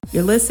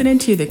You're listening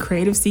to the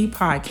Creative Seat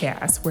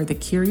Podcast, where the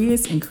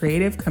curious and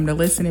creative come to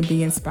listen and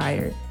be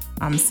inspired.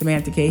 I'm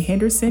Samantha K.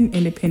 Henderson,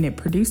 independent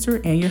producer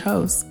and your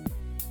host.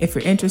 If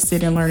you're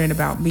interested in learning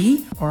about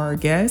me or our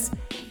guests,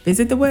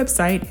 visit the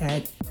website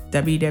at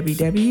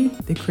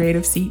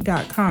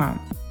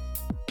www.thecreativeseat.com.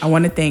 I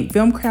want to thank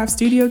Filmcraft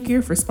Studio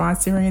Gear for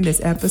sponsoring this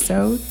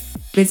episode.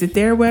 Visit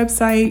their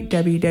website,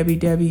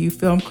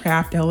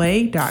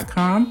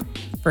 www.filmcraftla.com,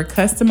 for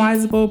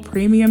customizable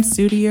premium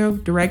studio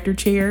director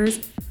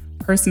chairs,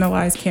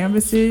 personalized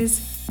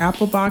canvases,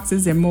 Apple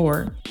boxes, and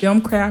more.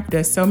 Filmcraft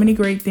does so many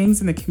great things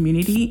in the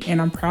community,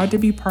 and I'm proud to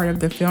be part of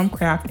the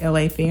Filmcraft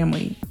LA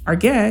family. Our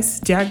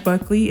guest, Jack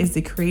Buckley, is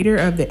the creator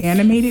of the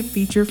animated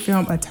feature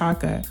film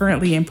Ataka,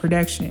 currently in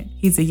production.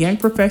 He's a young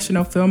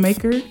professional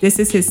filmmaker. This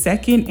is his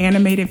second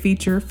animated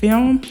feature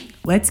film.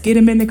 Let's get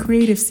him in the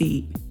creative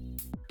seat.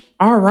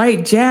 All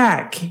right,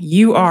 Jack,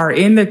 you are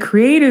in the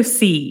creative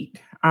seat.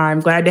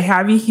 I'm glad to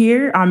have you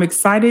here. I'm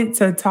excited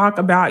to talk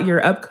about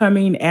your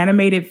upcoming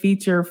animated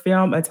feature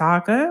film,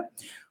 Ataka.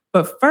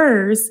 But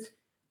first,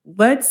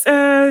 let's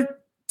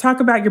talk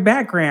about your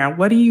background.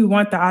 What do you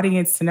want the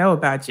audience to know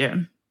about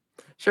you?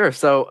 Sure.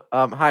 So,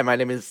 hi, my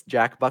name is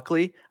Jack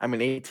Buckley. I'm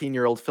an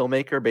 18-year-old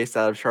filmmaker based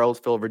out of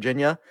Charlottesville,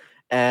 Virginia,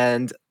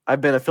 and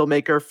I've been a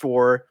filmmaker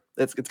for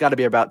it's got to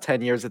be about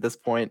 10 years at this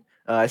point.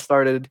 I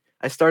started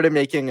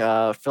making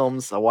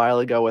films a while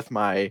ago with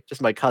my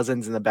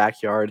cousins in the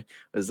backyard.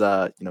 It was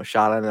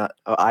shot on an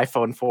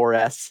iPhone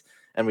 4S,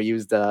 and we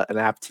used an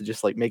app to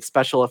just like make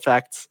special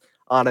effects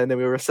on it. And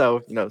we were so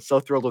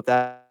thrilled with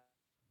that.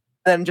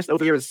 And just over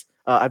the years,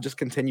 I've just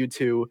continued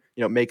to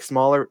make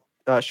smaller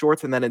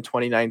shorts, and then in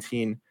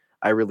 2019,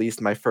 I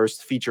released my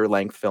first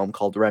feature-length film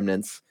called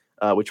Remnants,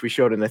 which we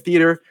showed in a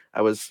theater.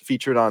 I was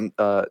featured on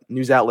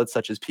news outlets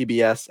such as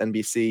PBS,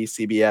 NBC,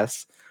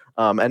 CBS,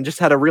 and just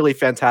had a really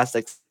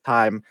fantastic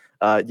time.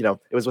 It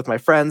was with my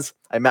friends.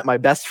 I met my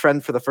best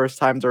friend for the first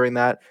time during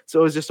that,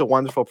 so it was just a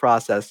wonderful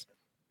process.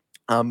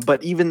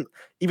 But even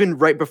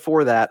right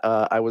before that,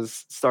 I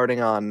was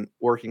working on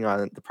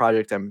the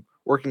project I'm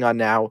working on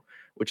now,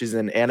 which is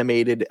an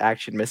animated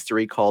action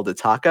mystery called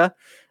Ataka.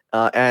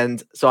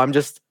 And so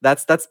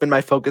that's been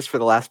my focus for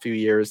the last few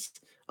years,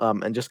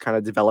 and just kind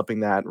of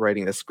developing that,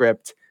 writing the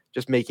script,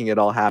 just making it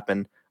all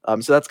happen.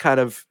 So that's kind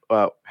of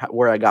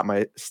where I got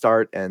my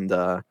start, and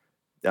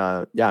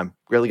yeah, I'm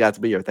really glad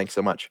to be here. Thanks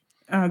so much.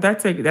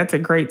 That's a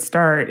great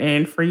start,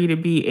 and for you to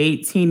be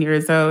 18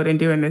 years old and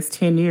doing this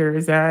 10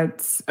 years,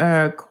 that's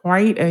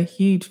quite a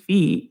huge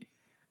feat.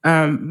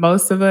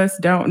 Most of us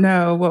don't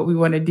know what we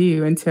want to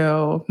do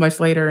until much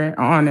later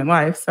on in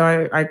life.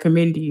 So I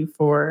commend you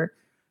for,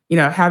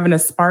 having a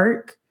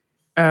spark,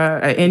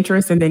 an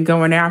interest, and then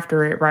going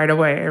after it right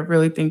away. I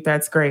really think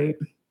that's great.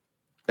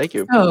 Thank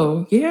you.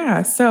 So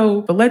yeah,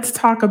 but let's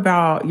talk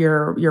about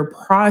your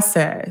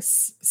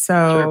process.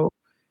 Sure.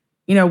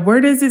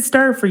 Where does it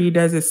start for you?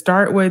 Does it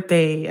start with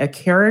a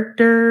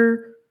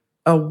character,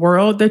 a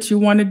world that you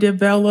want to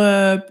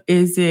develop?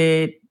 Is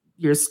it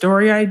your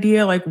story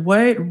idea? Like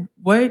what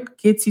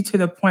gets you to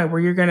the point where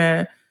you're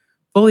gonna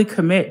fully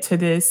commit to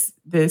this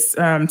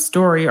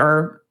story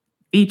or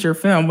feature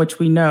film, which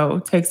we know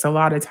takes a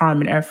lot of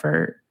time and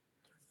effort?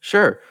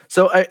 Sure.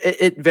 So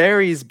it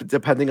varies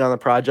depending on the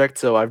project.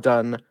 So I've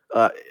done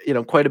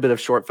quite a bit of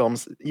short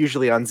films,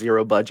 usually on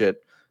zero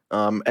budget,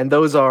 and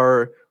those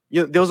are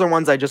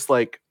ones I just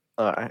like.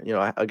 I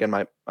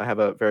have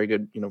a very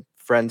good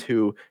friend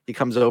who he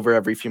comes over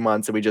every few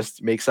months, and we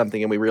just make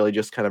something, and we really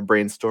just kind of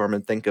brainstorm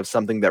and think of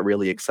something that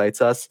really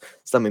excites us,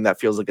 something that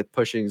feels like it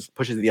pushes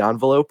the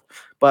envelope.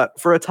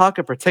 But for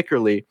Ataka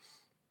particularly,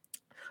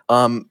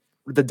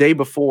 the day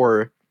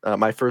before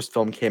my first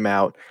film came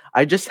out,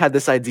 I just had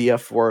this idea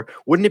for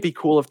wouldn't it be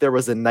cool if there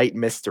was a night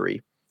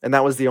mystery, and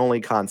that was the only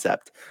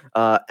concept.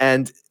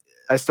 And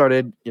I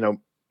started,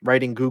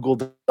 writing Google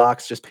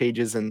Docs, just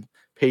pages and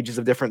pages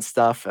of different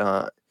stuff.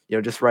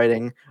 Just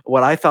writing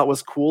what I thought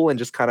was cool and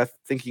just kind of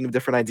thinking of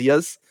different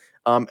ideas.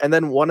 And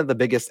then one of the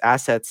biggest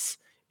assets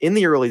in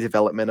the early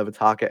development of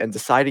Ataka and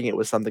deciding it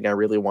was something I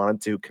really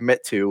wanted to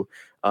commit to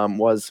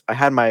was I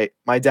had my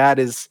dad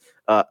is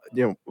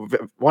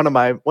one of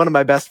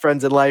my best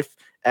friends in life,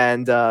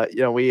 and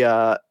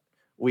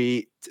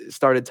we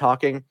started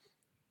talking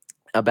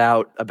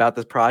about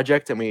this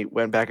project, and we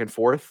went back and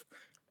forth,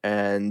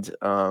 and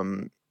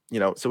so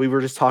we were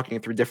just talking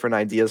through different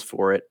ideas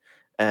for it,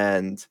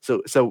 and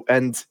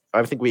and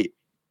I think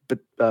but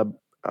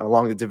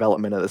along the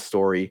development of the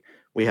story,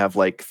 we have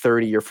like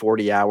 30 or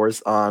 40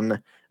 hours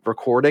on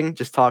recording,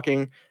 just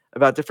talking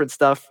about different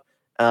stuff.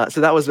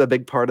 So that was a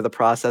big part of the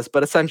process,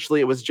 but essentially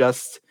it was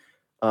just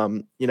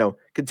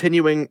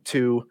continuing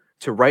to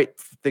write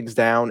things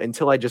down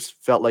until I just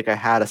felt like I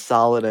had a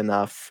solid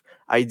enough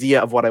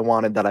idea of what I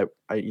wanted, that I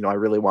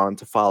really wanted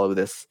to follow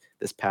this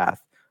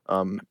path.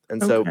 And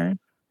so Okay.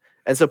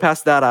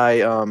 past that, I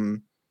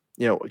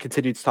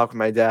continued to talk with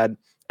my dad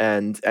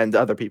and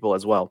other people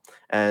as well.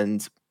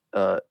 And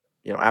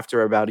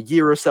after about a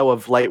year or so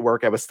of light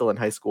work, I was still in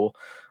high school.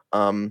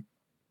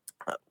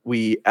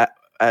 We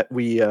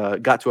we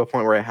got to a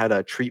point where I had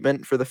a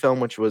treatment for the film,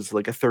 which was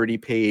like a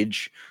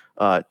 30-page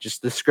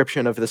just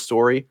description of the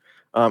story.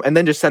 And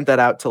then just sent that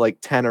out to like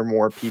 10 or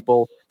more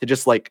people to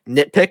just like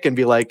nitpick and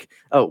be like,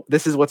 oh,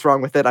 this is what's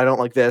wrong with it. I don't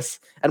like this.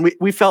 And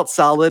we felt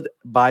solid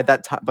by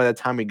that time. By the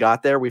time we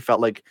got there, we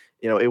felt like,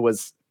 it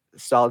was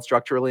solid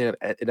structurally, and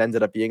it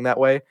ended up being that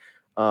way.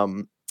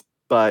 Um,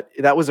 but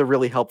that was a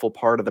really helpful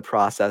part of the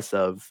process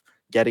of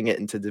getting it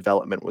into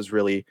development, was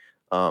really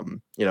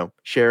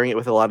sharing it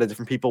with a lot of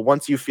different people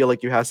once you feel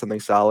like you have something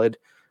solid.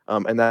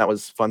 And that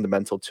was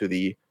fundamental to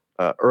the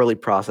early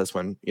process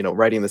when,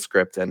 writing the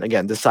script, and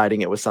again,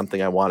 deciding it was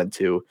something I wanted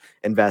to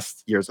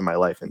invest years of my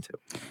life into.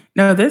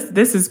 No,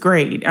 this is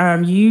great.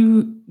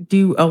 You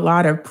do a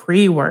lot of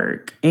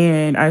pre-work,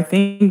 and I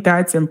think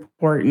that's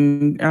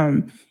important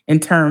in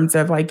terms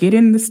of like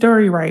getting the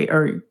story right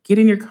or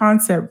getting your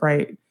concept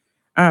right.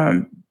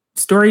 Um,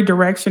 Story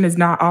direction is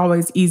not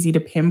always easy to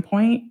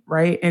pinpoint,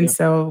 right? And Yeah,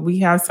 so we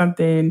have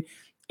something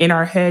in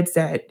our heads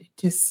that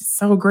just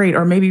so great,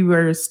 or maybe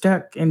we're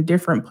stuck in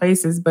different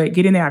places, but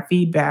getting that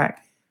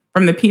feedback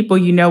from the people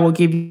will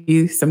give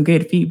you some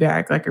good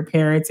feedback, like your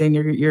parents and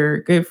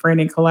your good friend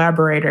and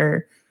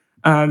collaborator,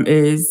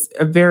 is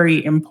a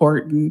very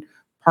important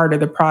part of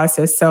the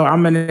process. So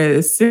I'm going to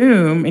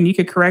assume, and you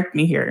could correct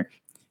me here, sure.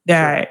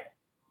 that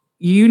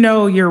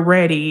you're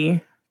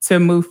ready to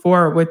move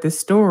forward with the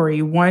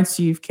story once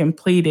you've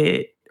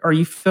completed, or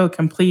you feel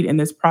complete in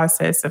this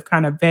process of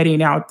kind of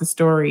vetting out the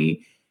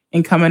story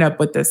and coming up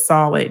with a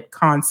solid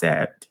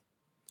concept.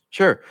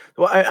 Sure.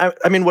 Well,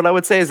 I mean, what I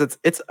would say is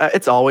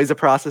it's always a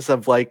process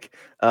of like,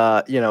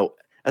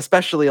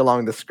 especially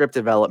along the script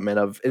development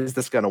of, is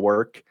this going to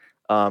work?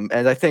 And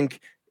I think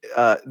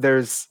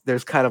there's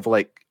kind of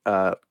like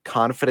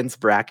confidence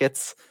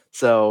brackets.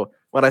 So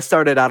when I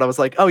started out, I was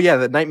like, oh yeah,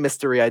 the night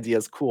mystery idea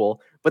is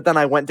cool. But then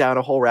I went down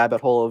a whole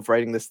rabbit hole of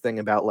writing this thing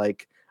about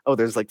like, oh,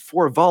 there's like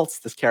 4 vaults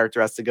this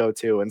character has to go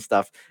to and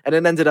stuff. And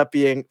it ended up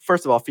being,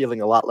 first of all, feeling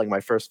a lot like my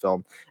first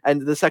film,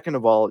 and the second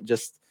of all,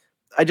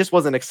 I just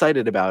wasn't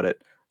excited about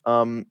it.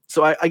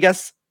 So I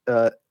guess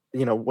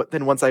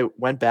then once I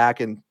went back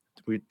and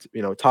we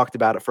talked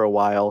about it for a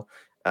while,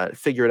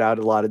 figured out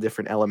a lot of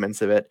different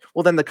elements of it.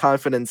 Well, then the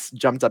confidence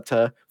jumped up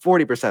to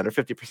 40% or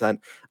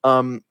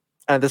 50%.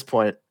 At this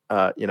point,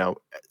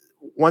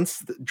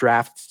 once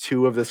draft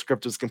 2 of the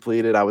script was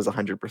completed, I was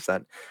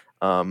 100%.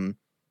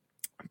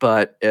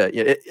 But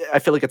I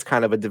feel like it's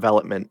kind of a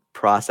development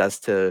process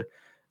to,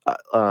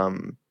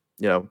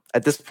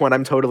 at this point,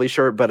 I'm totally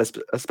sure, but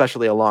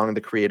especially along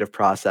the creative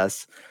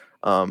process,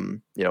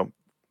 um, you know,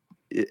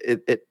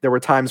 there were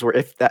times where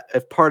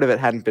if part of it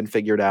hadn't been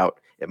figured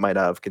out, it might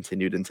have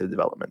continued into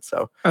development.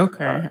 So, uh,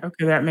 Okay,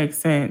 okay, that makes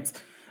sense.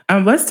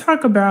 Let's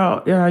talk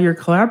about your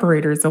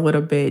collaborators a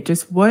little bit.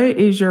 Just what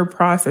is your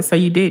process? So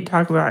you did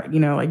talk about,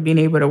 like being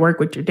able to work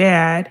with your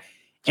dad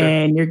sure.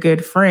 and your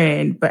good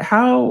friend, but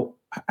how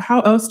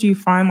else do you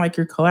find like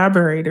your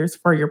collaborators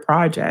for your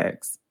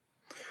projects?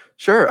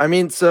 Sure. I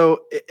mean,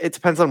 so it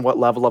depends on what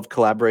level of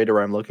collaborator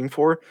I'm looking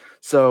for.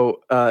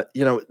 So,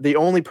 the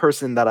only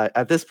person that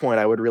at this point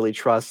I would really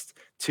trust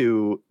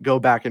to go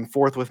back and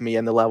forth with me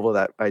in the level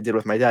that I did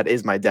with my dad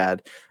is my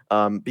dad,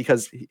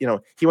 because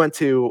he went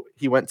to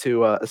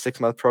a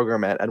 6-month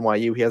program at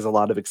NYU. He has a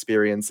lot of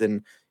experience,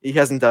 and he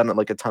hasn't done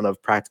like a ton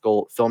of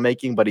practical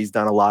filmmaking, but he's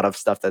done a lot of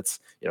stuff that's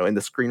in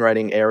the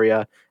screenwriting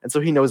area, and so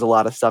he knows a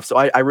lot of stuff. So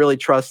I really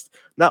trust.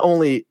 Not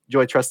only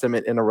do I trust him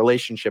in a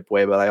relationship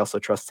way, but I also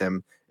trust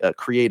him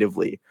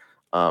creatively.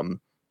 Um,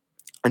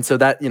 and so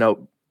that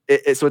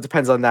so it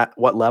depends on that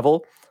what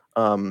level.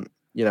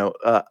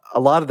 A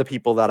lot of the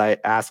people that I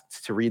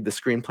asked to read the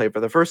screenplay for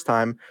the first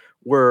time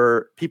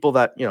were people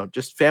that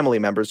just family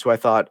members who I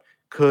thought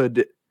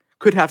could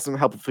have some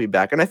helpful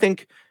feedback. And I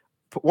think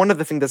one of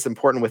the things that's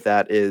important with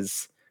that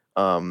is,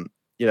 um,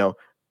 you know,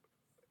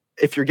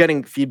 if you're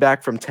getting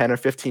feedback from 10 or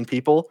 15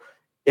 people,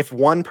 if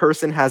one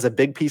person has a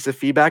big piece of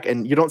feedback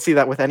and you don't see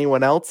that with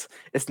anyone else,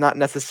 it's not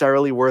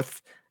necessarily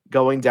worth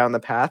going down the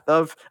path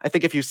of. I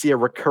think if you see a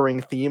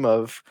recurring theme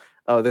of,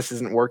 oh, this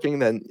isn't working,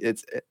 then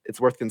it's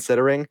worth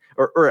considering.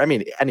 Or I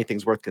mean,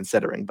 anything's worth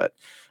considering. But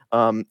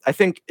I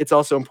think it's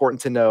also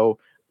important to know,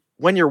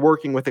 when you're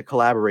working with a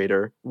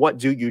collaborator, what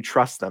do you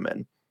trust them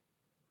in?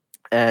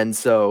 And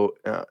so,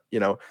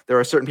 there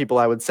are certain people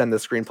I would send the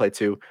screenplay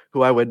to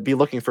who I would be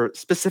looking for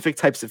specific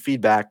types of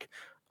feedback,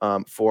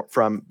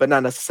 but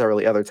not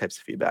necessarily other types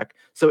of feedback.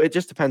 So it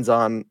just depends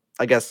on,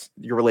 I guess,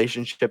 your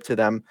relationship to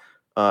them,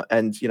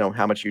 and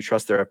how much you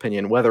trust their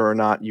opinion, whether or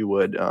not you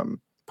would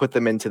put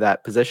them into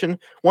that position.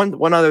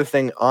 One other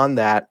thing on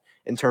that,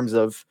 in terms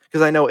of,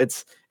 because I know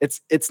it's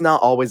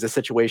not always a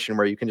situation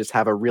where you can just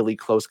have a really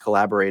close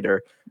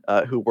collaborator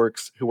who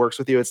works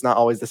with you. It's not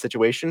always the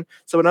situation.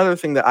 So another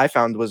thing that I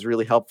found was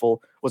really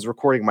helpful was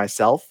recording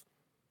myself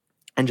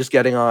and just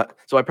getting on.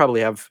 So I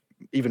probably have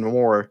even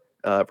more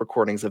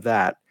recordings of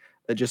that,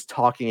 just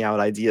talking out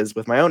ideas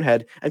with my own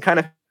head and kind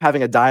of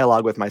having a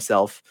dialogue with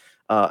myself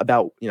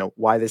about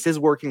why this is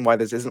working, why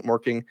this isn't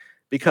working,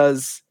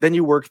 because then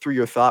you work through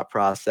your thought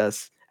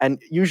process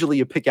and usually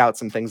you pick out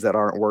some things that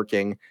aren't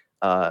working.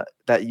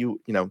 that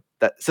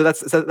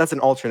that's an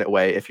alternate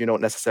way if you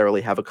don't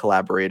necessarily have a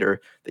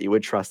collaborator that you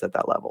would trust at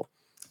that level.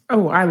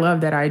 Oh, I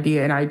love that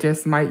idea, and I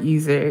just might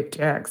use it,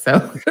 Jack. So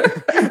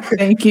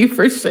thank you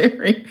for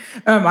sharing.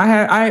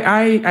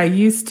 I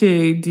used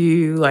to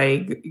do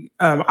like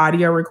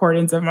audio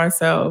recordings of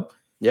myself,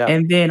 Yeah.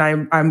 and then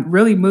I'm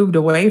really moved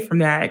away from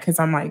that because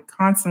I'm like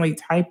constantly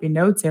typing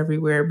notes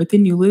everywhere. But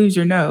then you lose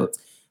your notes.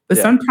 But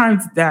Yeah.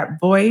 sometimes that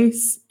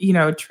voice,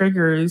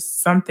 triggers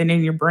something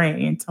in your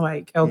brain to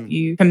like help Mm,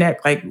 you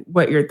connect like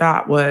what your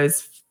thought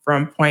was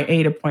from point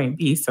A to point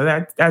B. So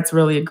that's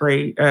really a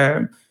great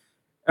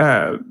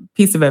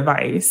piece of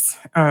advice,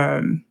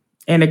 and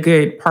a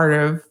good part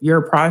of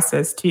your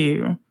process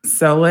too.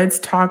 So let's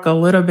talk a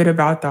little bit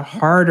about the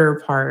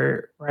harder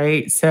part,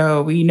 right?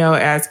 So we know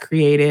as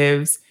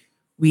creatives,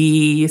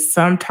 we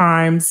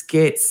sometimes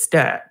get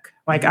stuck.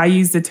 Like mhm. I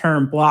use the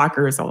term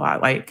blockers a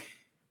lot. Like,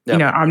 Yep.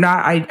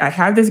 I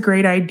have this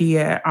great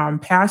idea. I'm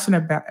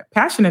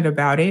passionate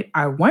about it.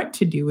 I want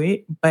to do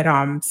it, but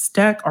I'm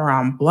stuck or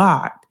I'm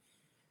blocked.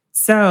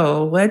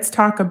 So let's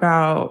talk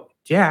about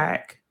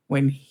Jack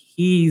when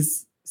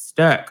he's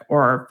stuck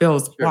or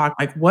feels Sure.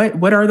 blocked. Like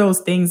what are those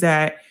things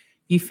that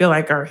you feel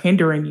like are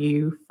hindering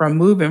you from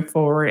moving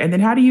forward? And then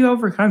how do you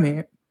overcome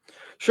it?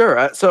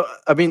 Sure. So,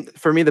 I mean,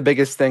 for me, the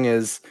biggest thing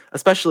is,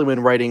 especially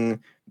when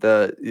writing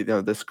the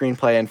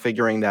screenplay and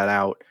figuring that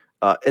out,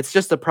 it's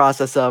just a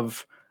process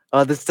of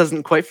this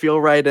doesn't quite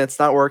feel right and it's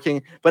not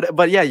working.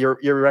 But yeah, you're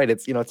right.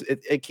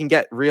 It can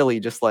get really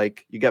just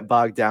like you get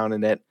bogged down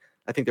in it.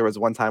 I think there was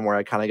one time where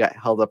I kind of got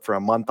held up for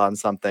a month on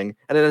something,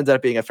 and it ended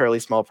up being a fairly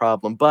small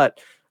problem. But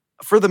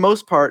for the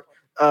most part,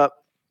 uh,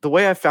 the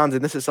way I found,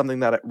 and this is something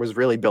that was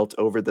really built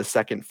over the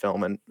second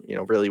film, and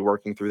really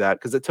working through that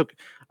because it took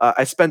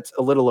I spent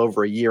a little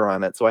over a year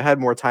on it, so I had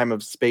more time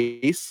of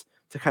space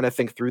to kind of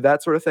think through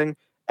that sort of thing.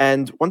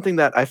 And one thing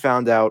that I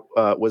found out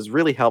was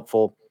really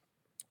helpful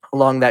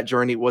along that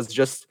journey was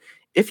just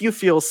if you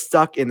feel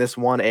stuck in this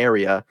one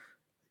area,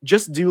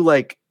 just do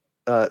like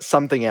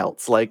something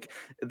else, like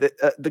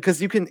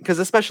because you can, because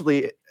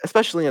especially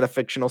in a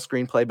fictional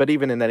screenplay, but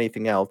even in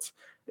anything else.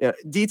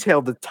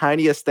 Detail the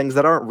tiniest things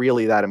that aren't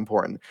really that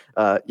important.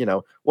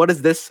 What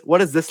does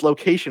this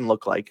location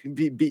look like?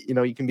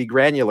 You can be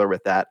granular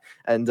with that,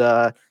 and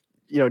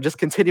just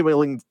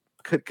continually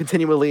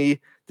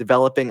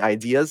developing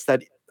ideas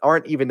that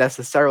aren't even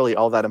necessarily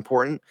all that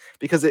important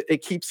because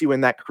it keeps you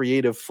in that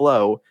creative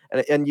flow,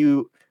 and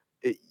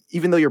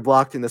even though you're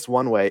blocked in this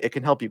one way, it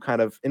can help you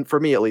kind of, and for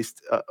me at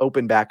least,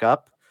 open back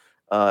up.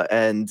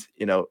 And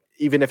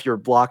even if you're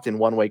blocked in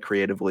one way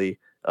creatively,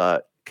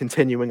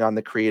 continuing on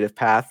the creative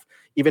path,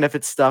 even if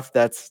it's stuff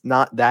that's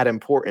not that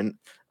important,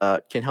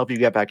 can help you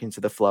get back into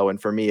the flow.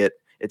 And for me, it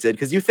did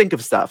because you think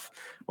of stuff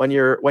when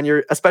you're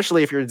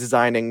especially if you're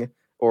designing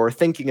or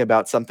thinking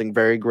about something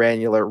very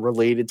granular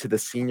related to the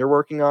scene you're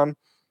working on.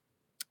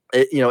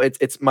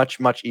 It's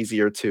much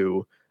easier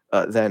to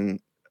than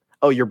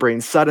your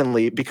brain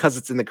suddenly, because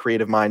it's in the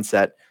creative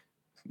mindset,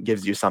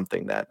 gives you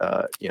something that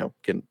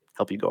can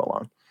help you go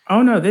along.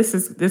 Oh no, this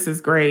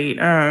is great.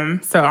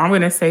 So I'm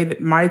gonna say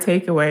that my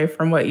takeaway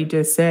from what you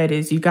just said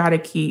is you gotta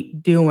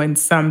keep doing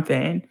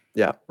something.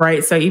 Yeah,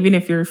 Right? So even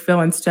if you're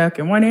feeling stuck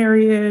in one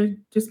area,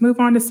 just move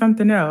on to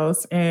something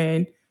else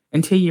and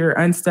until you're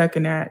unstuck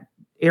in that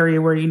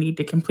area where you need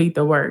to complete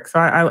the work. So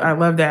I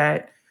love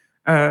that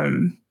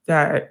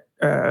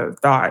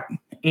thought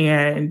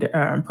and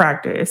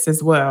practice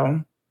as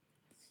well.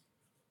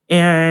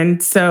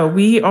 And so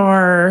we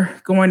are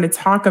going to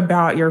talk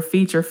about your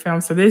feature film.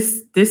 So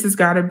this has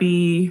got to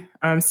be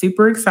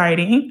super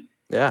exciting.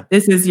 yeah.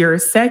 This is your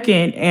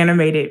second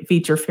animated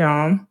feature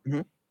film.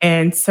 Mhm.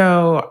 And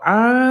so,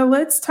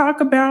 let's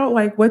talk about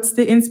like what's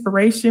the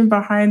inspiration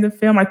behind the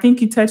film. I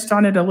think you touched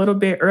on it a little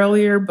bit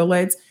earlier, but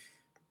let's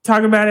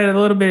talk about it a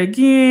little bit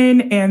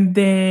again, and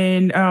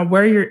then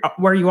where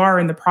you are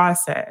in the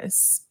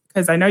process.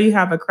 Because I know you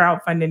have a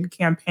crowdfunding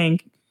campaign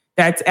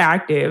that's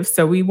active,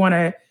 so we want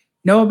to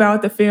know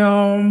about the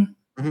film,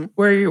 Mhm.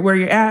 where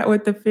you're at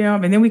with the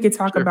film, and then we could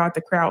talk Sure. about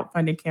the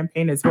crowdfunding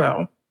campaign as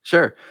well.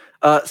 Sure.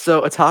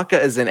 So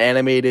Ataka is an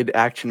animated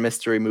action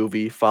mystery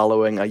movie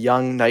following a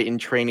young knight in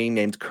training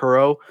named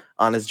Kuro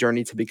on his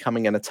journey to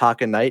becoming an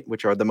Ataka Knight,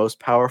 which are the most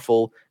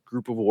powerful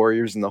group of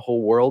warriors in the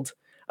whole world.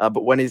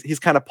 But when he's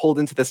kind of pulled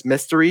into this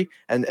mystery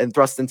and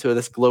thrust into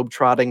this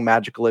globe-trotting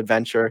magical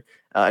adventure,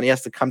 and he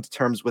has to come to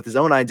terms with his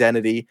own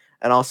identity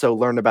and also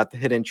learn about the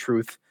hidden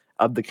truth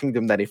of the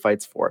kingdom that he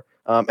fights for.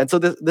 And so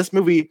this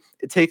movie,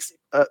 it takes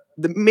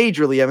the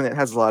majorly, I mean, it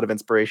has a lot of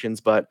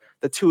inspirations, but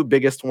the two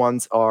biggest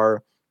ones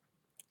are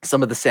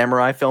some of the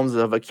samurai films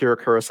of Akira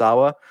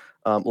Kurosawa,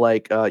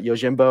 like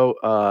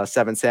Yojimbo,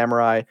 Seven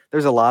Samurai.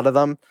 There's a lot of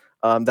them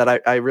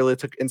that I really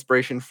took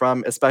inspiration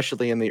from,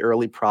 especially in the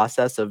early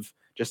process of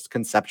just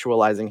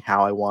conceptualizing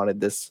how I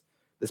wanted this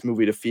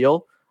movie to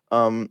feel.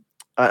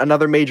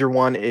 Another major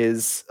one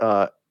is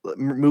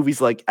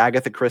movies like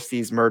Agatha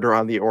Christie's Murder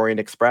on the Orient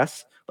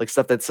Express, like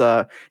stuff that's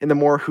in the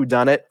more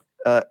whodunit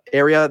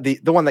area.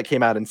 The one that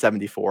came out in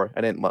 '74. I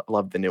didn't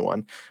love the new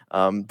one,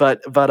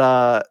 but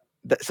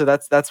so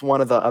that's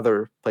one of the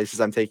other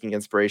places I'm taking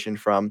inspiration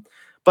from.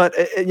 But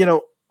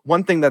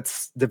one thing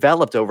that's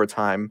developed over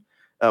time,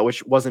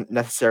 which wasn't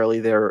necessarily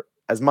there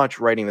as much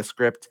writing the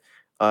script,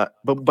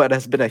 but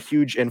has been a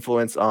huge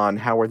influence on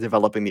how we're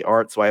developing the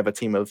art. So I have a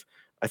team of,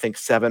 I think,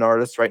 7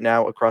 artists right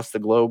now across the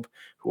globe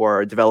who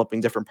are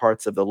developing different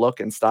parts of the look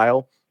and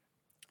style,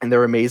 and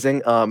they're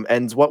amazing.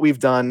 And what we've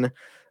done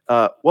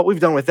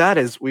with that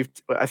is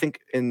I think,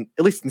 in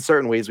at least in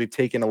certain ways, we've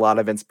taken a lot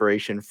of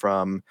inspiration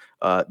from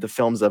the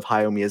films of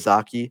Hayao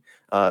Miyazaki,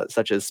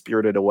 such as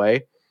Spirited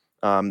Away,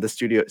 the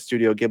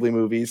Studio Ghibli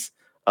movies,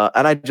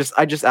 and I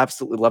just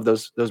absolutely love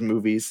those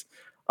movies.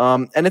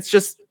 And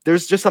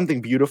there's just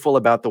something beautiful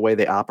about the way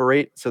they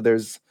operate. So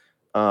there's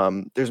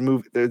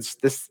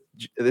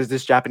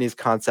this Japanese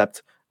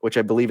concept which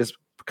I believe is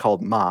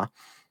called ma,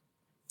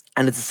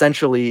 and it's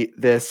essentially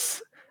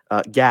this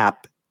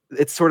gap.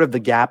 It's sort of the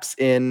gaps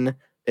in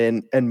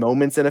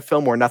moments in a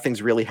film where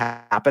nothing's really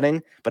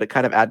happening, but it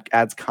kind of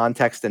adds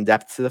context and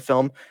depth to the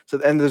film. So,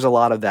 and there's a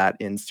lot of that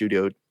in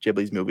Studio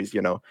Ghibli's movies.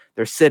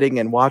 They're sitting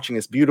and watching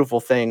this beautiful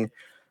thing,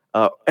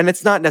 and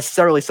it's not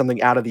necessarily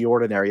something out of the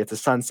ordinary. It's a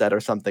sunset or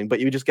something, but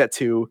you just get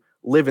to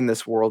live in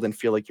this world and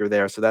feel like you're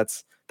there. So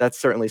that's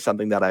certainly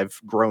something that I've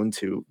grown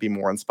to be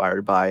more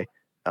inspired by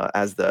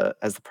as the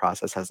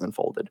process has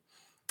unfolded.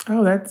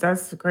 Oh,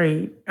 that's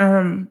great.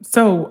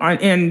 So,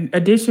 in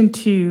addition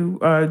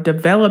to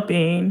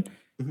developing,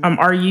 Mhm.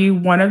 are you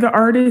one of the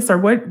artists, or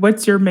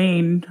what's your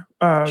main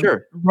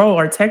Sure. role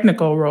or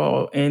technical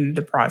role in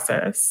the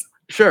process?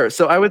 Sure.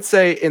 So I would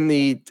say in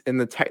the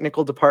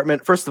technical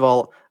department, first of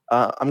all,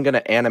 I'm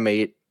gonna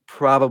animate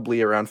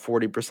probably around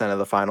 40% of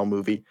the final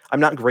movie. I'm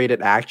not great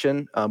at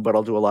action, but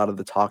I'll do a lot of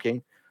the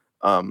talking.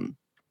 Um,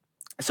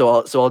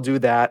 so I'll do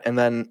that, and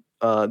then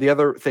the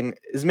other thing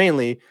is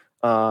mainly,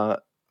 uh,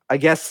 I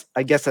guess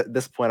at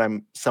this point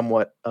I'm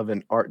somewhat of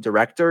an art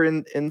director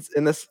in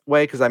this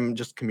way, because I'm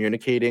just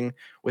communicating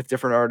with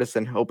different artists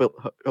and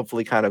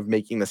hopefully kind of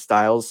making the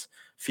styles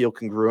feel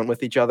congruent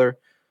with each other.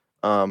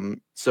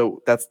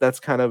 So that's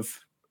kind of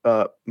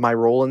my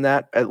role in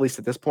that, at least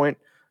at this point.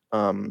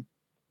 Um,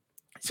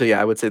 so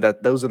yeah, I would say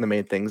that those are the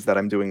main things that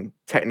I'm doing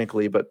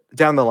technically. But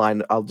down the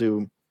line,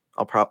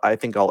 I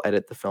think I'll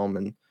edit the film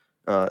and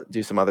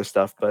do some other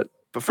stuff. But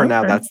for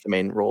now, Okay. that's the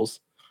main roles.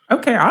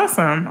 Okay,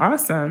 awesome,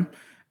 awesome.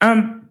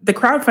 The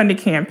crowdfunding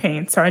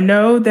campaign. So I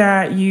know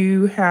that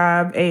you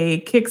have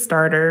a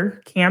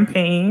Kickstarter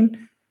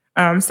campaign.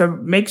 So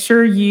make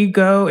sure you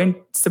go and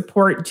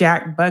support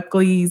Jack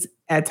Buckley's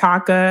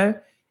Ataka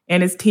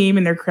and his team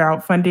in their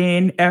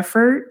crowdfunding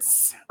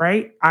efforts.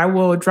 Right. I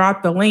will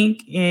drop the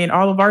link in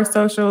all of our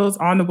socials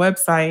on the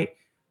website.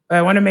 But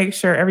I want to make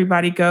sure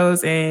everybody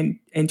goes and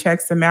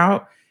checks them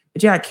out.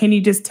 Jack, can you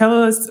just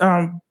tell us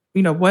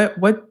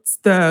what's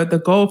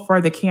the goal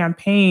for the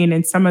campaign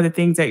and some of the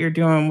things that you're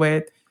doing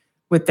with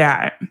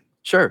that?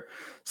 Sure.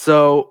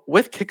 So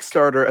with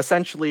Kickstarter,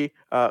 essentially,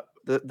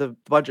 the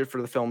budget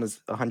for the film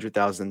is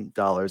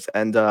 $100,000,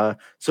 and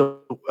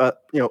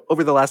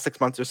over the last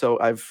 6 months or so,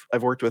 I've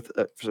worked with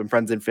some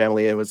friends and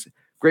family. It was a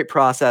great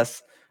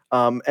process,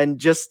 and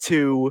just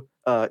to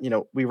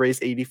we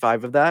raised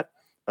 85 of that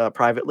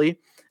privately,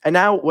 and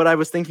now what I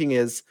was thinking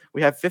is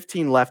we have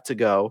 15 left to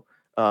go.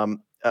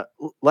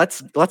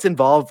 Let's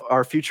involve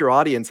our future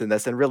audience in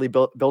this and really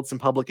build some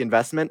public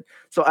investment.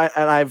 So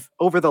I've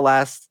over the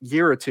last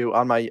year or two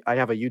I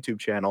have a YouTube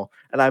channel,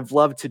 and I've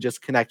loved to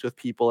just connect with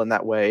people in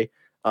that way,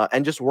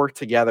 and just work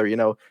together.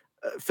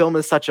 Film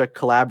is such a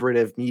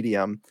collaborative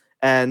medium,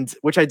 and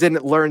which I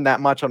didn't learn that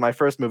much on my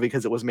first movie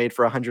because it was made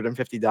for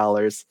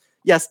 $150.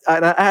 Yes,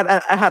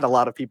 I had a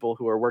lot of people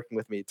who are working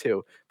with me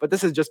too, but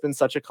this has just been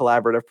such a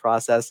collaborative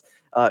process.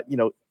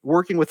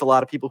 Working with a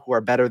lot of people who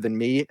are better than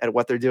me at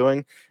what they're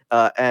doing,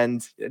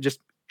 and just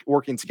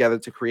working together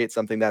to create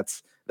something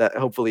that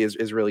hopefully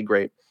is really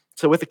great.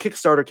 So with the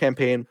Kickstarter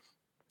campaign,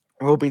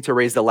 we're hoping to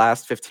raise the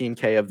last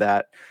 15K of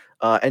that,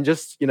 and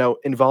just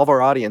involve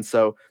our audience.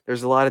 So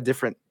there's a lot of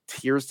different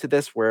tiers to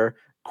this, where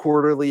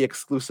quarterly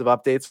exclusive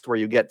updates where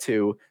you get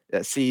to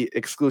see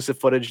exclusive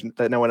footage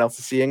that no one else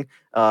is seeing.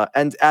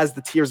 And as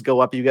the tiers go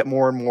up, you get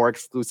more and more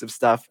exclusive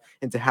stuff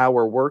into how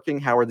we're working,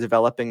 how we're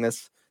developing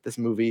this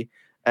movie.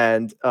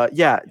 And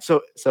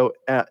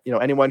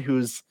anyone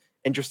who's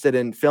interested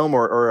in film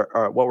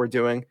or what we're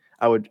doing,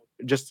 I would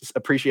just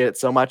appreciate it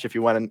so much if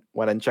you want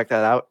to check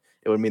that out.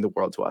 It would mean the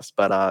world to us.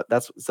 But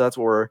that's what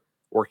we're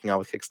working on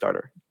with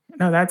Kickstarter.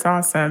 No, that's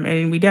awesome.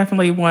 And we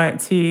definitely want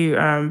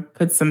to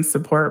put some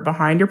support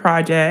behind your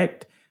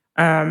project.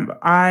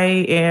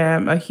 I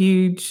am a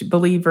huge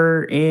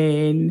believer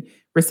in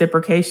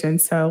reciprocation.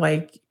 So,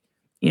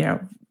 you know,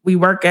 we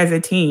work as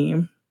a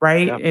team,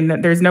 right? Yeah.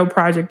 And there's no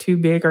project too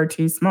big or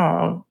too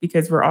small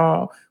because we're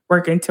all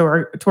working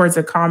towards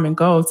a common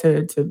goal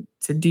to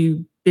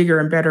do bigger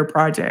and better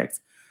projects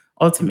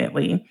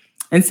ultimately.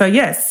 And so,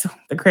 yes,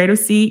 the Creative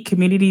Seat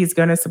community is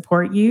going to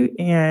support you.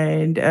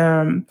 And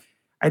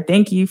I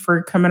thank you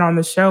for coming on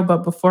the show.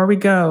 But before we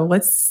go,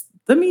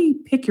 let me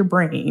pick your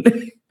brain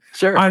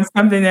Sure. on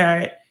something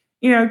that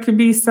can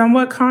be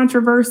somewhat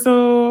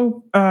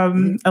controversial,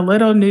 Hmm. a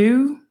little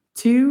new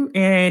too.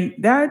 And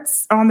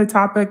that's on the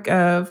topic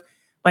of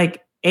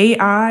like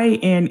AI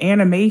and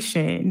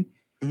animation.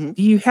 Hmm.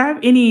 Do you have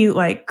any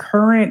like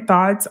current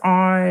thoughts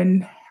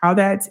on how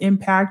that's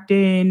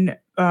impacting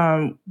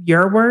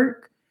your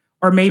work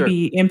or Sure,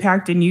 maybe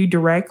impacting you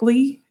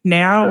directly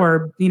now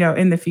sure. or,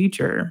 in the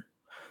future?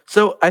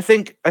 So I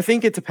think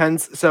it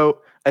depends.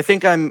 So I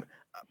think I'm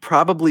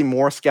probably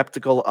more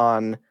skeptical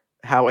on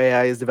how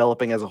AI is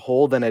developing as a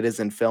whole than it is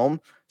in film.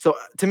 So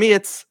to me,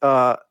 it's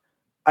I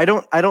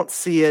don't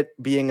see it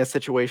being a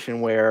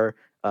situation where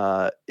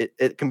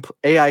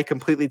AI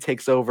completely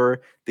takes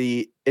over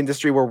the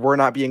industry where we're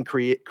not being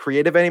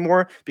creative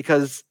anymore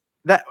because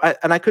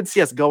and I could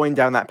see us going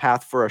down that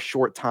path for a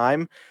short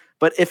time,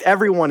 but if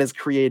everyone is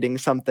creating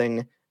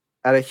something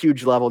at a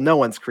huge level, no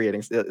one's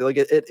creating like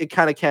it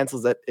kind of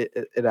cancels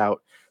it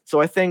out. So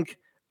I think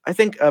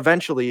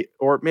eventually,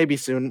 or maybe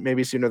soon,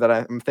 maybe sooner than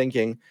I'm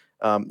thinking,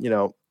 um, you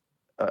know,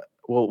 uh,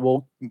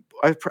 we'll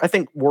I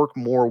think work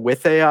more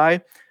with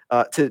AI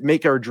to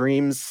make our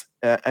dreams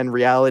and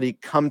reality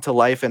come to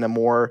life in a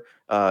more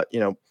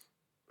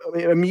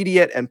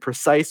immediate and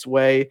precise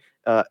way,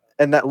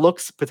 and that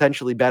looks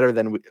potentially better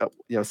than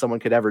someone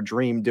could ever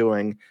dream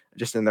doing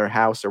just in their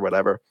house or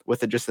whatever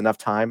with just enough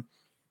time.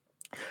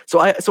 So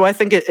I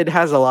think it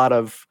has a lot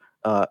of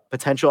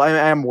potential. I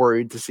am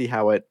worried to see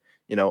how it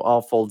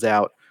all folds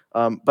out.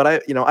 But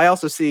I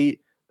also see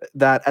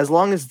that as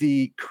long as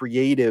the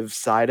creative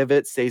side of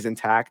it stays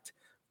intact,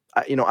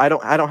 I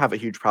don't have a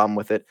huge problem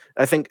with it.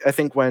 I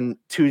think when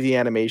 2D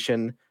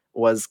animation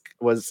was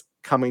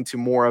coming to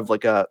more of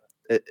like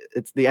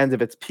it's the end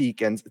of its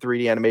peak, and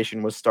 3D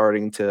animation was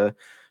starting to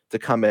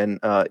come in.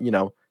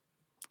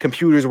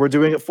 Computers were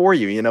doing it for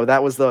you.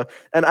 That was the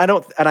and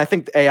I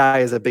think AI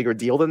is a bigger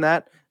deal than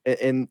that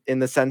in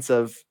the sense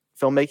of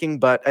filmmaking.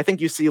 But I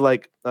think you see,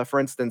 like, for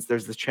instance,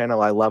 there's this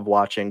channel I love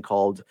watching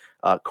called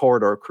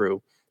Corridor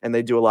Crew, and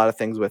they do a lot of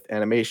things with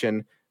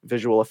animation,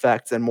 visual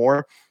effects, and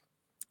more.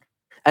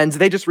 And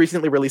they just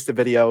recently released a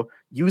video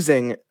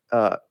using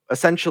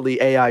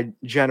essentially AI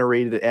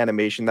generated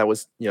animation that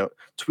was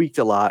tweaked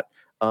a lot.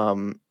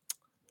 Um,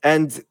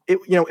 and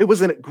it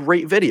was a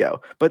great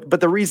video,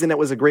 but the reason it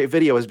was a great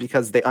video is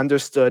because they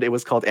understood it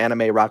was called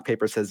anime rock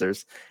paper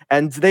scissors,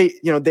 and they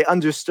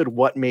understood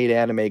what made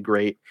anime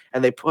great,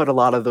 and they put a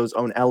lot of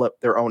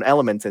their own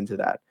elements into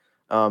that.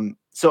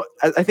 So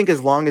I think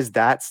as long as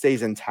that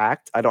stays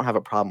intact, I don't have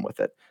a problem with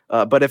it.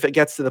 But if it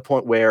gets to the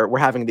point where we're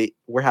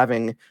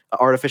having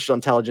artificial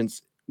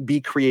intelligence be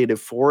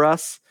creative for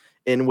us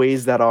in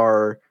ways that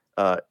are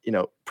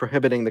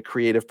prohibiting the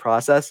creative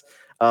process,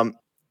 um,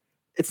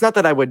 it's not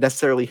that I would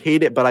necessarily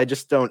hate it, but I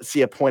just don't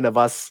see a point of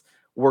us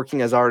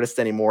working as artists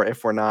anymore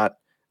if we're not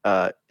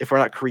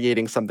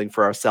creating something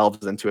for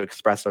ourselves and to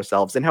express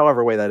ourselves in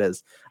however way that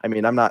is. I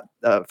mean, I'm not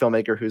a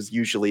filmmaker who's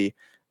usually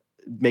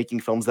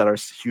making films that are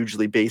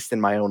hugely based in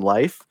my own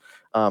life,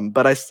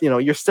 but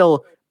you're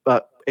still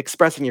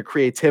expressing your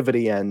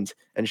creativity and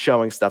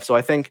showing stuff. So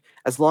I think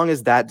as long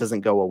as that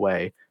doesn't go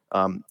away,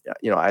 I'm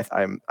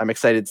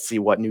excited to see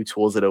what new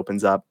tools it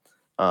opens up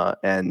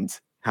and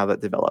how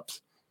that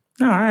develops.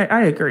 No,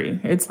 I agree.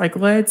 It's like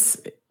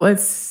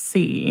let's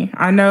see.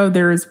 I know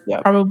there's Yeah.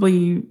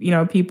 probably,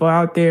 people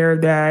out there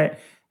that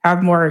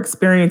have more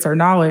experience or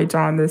knowledge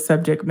on this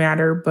subject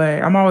matter,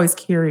 but I'm always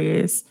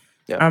curious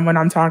Yeah. when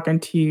I'm talking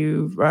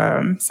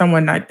to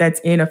someone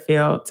that's in a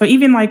field. So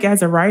even like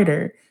as a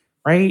writer,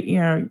 right?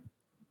 And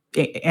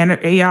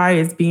AI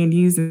is being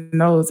used in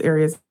those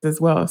areas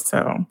as well.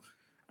 So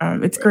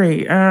it's Right.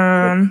 great.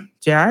 Right.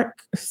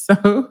 Jack.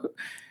 So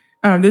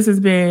this has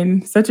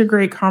been such a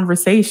great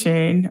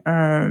conversation.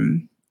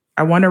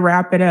 I want to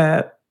wrap it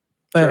up,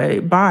 Sure.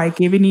 but by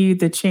giving you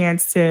the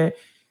chance to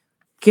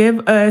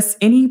give us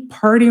any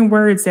parting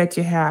words that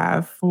you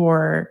have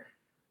for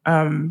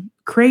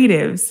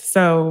creatives.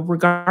 So,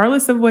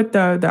 regardless of what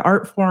the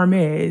art form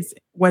is,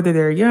 whether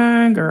they're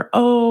young or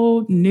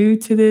old, new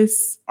to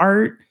this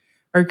art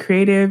or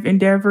creative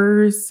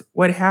endeavors,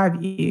 what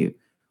have you,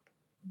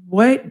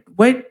 what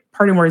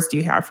parting words do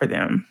you have for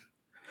them?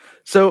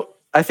 So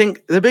I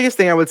think the biggest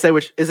thing I would say,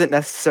 which isn't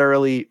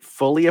necessarily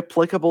fully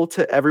applicable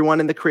to everyone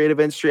in the creative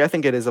industry, I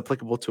think it is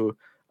applicable to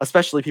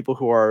especially people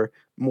who are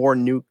more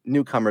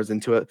newcomers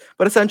into it.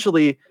 But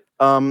essentially,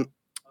 um,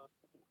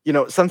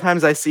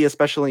 sometimes I see,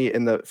 especially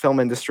in the film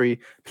industry,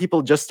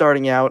 people just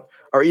starting out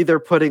are either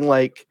putting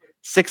like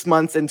 6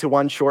 months into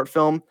one short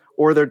film,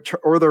 or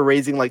they're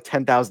raising like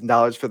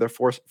 $10,000 for their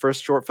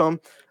first short film.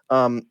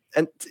 And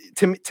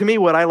to me,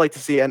 what I like to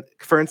see, and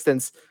for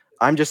instance,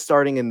 I'm just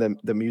starting in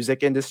the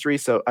music industry,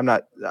 so I'm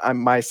not.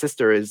 My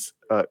sister is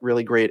a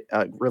really great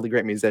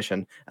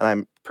musician, and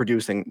I'm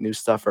producing new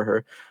stuff for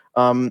her.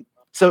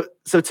 So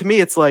to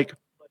me, it's like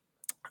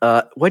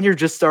when you're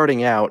just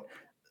starting out,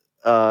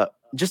 uh,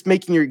 just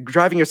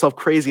driving yourself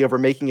crazy over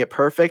making it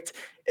perfect,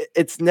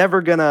 it's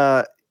never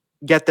gonna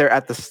get there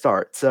at the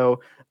start.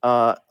 So,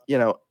 uh, you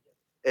know,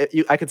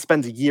 I could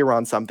spend a year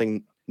on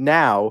something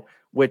now,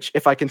 which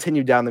if I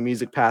continue down the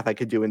music path, I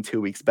could do in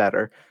 2 weeks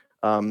better.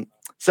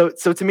 So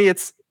to me,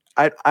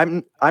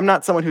 I'm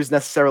not someone who's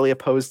necessarily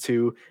opposed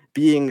to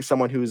being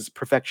someone who's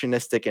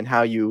perfectionistic in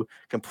how you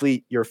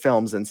complete your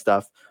films and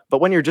stuff. But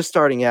when you're just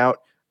starting out,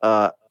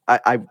 I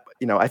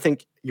I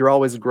think you're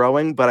always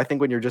growing. But I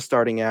think when you're just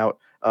starting out,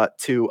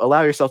 to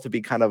allow yourself to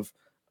be kind of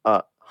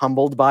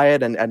humbled by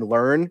it and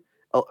learn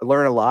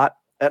a lot.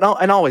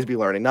 And always be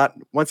learning. Not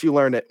once you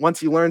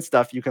learn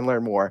stuff, you can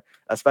learn more,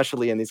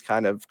 especially in these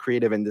kind of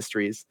creative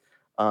industries.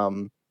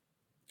 Um,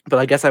 but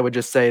I guess I would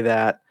just say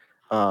that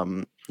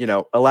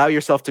allow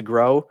yourself to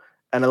grow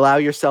and allow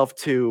yourself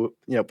to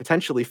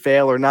potentially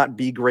fail or not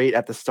be great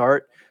at the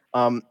start,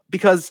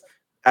 because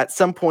at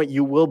some point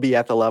you will be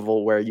at the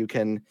level where you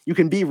can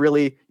be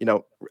really,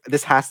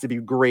 this has to be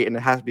great and it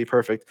has to be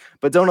perfect,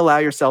 but don't allow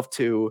yourself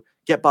to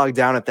get bogged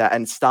down at that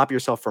and stop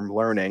yourself from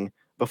learning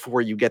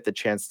before you get the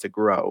chance to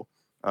grow.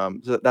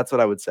 So that's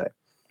what I would say.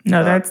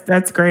 No,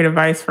 that's great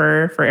advice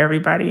for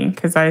everybody,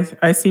 because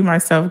I see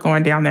myself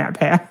going down that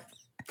path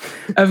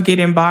of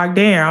getting bogged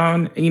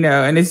down,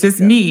 and it's just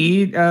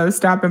me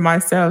stopping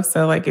myself.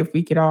 So like if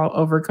we could all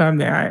overcome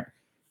that,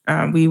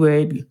 we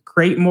would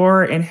create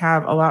more and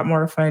have a lot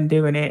more fun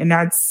doing it. And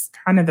that's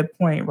kind of the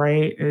point,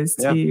 right? Is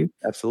to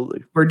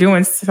Absolutely. We're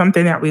doing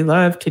something that we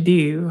love to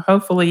do.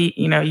 Hopefully,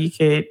 you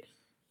could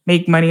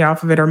make money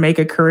off of it or make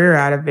a career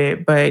out of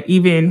it. But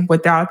even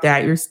without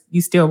that,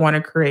 you still want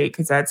to create,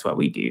 because that's what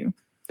we do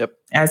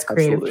as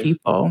creative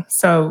people.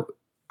 So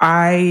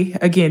I,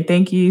 again,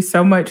 thank you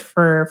so much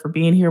for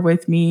being here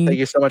with me. Thank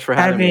you so much for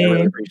having me. I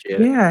really appreciate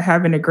it. Yeah,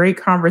 having a great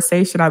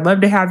conversation. I'd love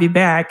to have you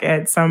back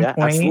at some point.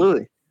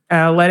 Absolutely.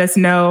 Let us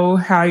know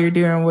how you're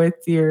doing with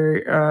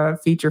your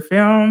feature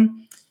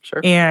film.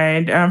 Sure.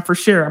 And for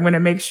sure, I'm going to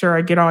make sure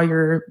I get all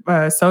your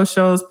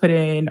socials put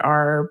in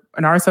our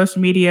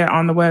social media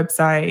on the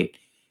website.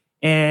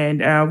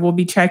 And we'll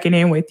be checking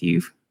in with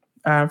you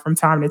from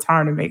time to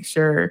time to make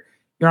sure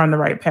you're on the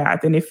right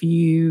path. And if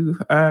you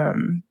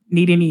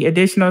need any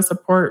additional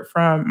support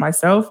from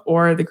myself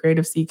or the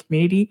Creative Seed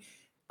community,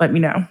 let me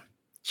know.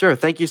 Sure.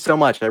 Thank you so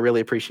much. I really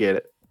appreciate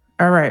it.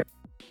 All right.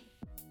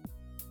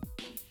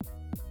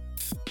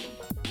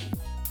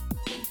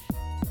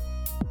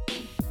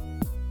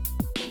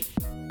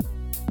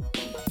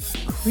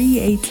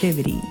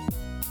 Creativity.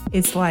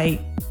 It's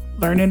like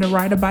learning to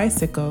ride a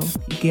bicycle.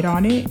 You get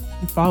on it,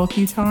 you fall a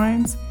few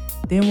times,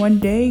 then one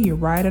day you're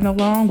riding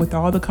along with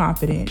all the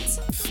confidence.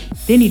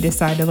 Then you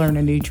decide to learn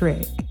a new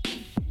trick.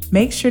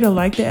 Make sure to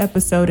like the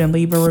episode and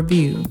leave a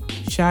review.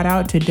 Shout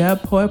out to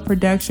Dub Poet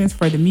Productions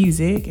for the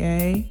music,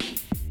 eh?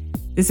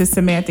 This is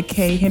Samantha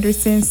K.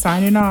 Henderson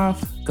signing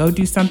off. Go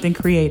do something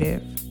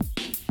creative.